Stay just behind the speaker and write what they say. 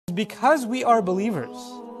Because we are believers,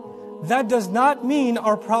 that does not mean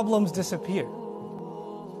our problems disappear.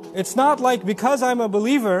 It's not like because I'm a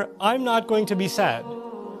believer, I'm not going to be sad.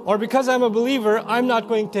 Or because I'm a believer, I'm not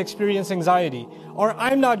going to experience anxiety. Or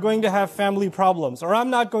I'm not going to have family problems. Or I'm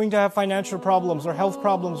not going to have financial problems or health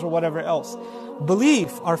problems or whatever else.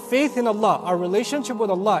 Belief, our faith in Allah, our relationship with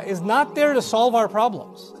Allah is not there to solve our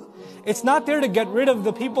problems. It's not there to get rid of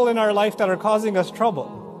the people in our life that are causing us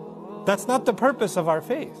trouble. That's not the purpose of our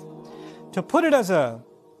faith. To put it as an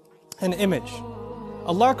image,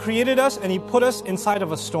 Allah created us and He put us inside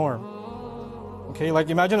of a storm. Okay, like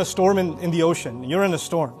imagine a storm in the ocean. You're in a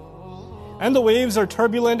storm. And the waves are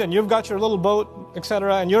turbulent and you've got your little boat,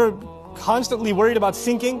 etc. And you're constantly worried about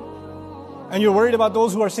sinking. And you're worried about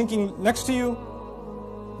those who are sinking next to you.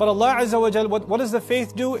 But Allah Azza wa Jal, what does the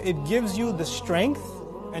faith do? It gives you the strength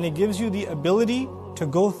and it gives you the ability to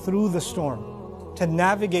go through the storm, to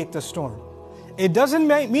navigate the storm. It doesn't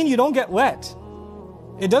mean you don't get wet.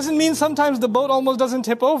 It doesn't mean sometimes the boat almost doesn't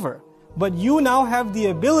tip over. But you now have the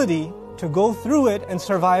ability to go through it and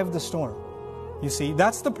survive the storm. You see,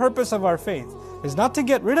 that's the purpose of our faith. Is not to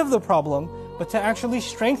get rid of the problem, but to actually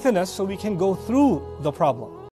strengthen us so we can go through the problem.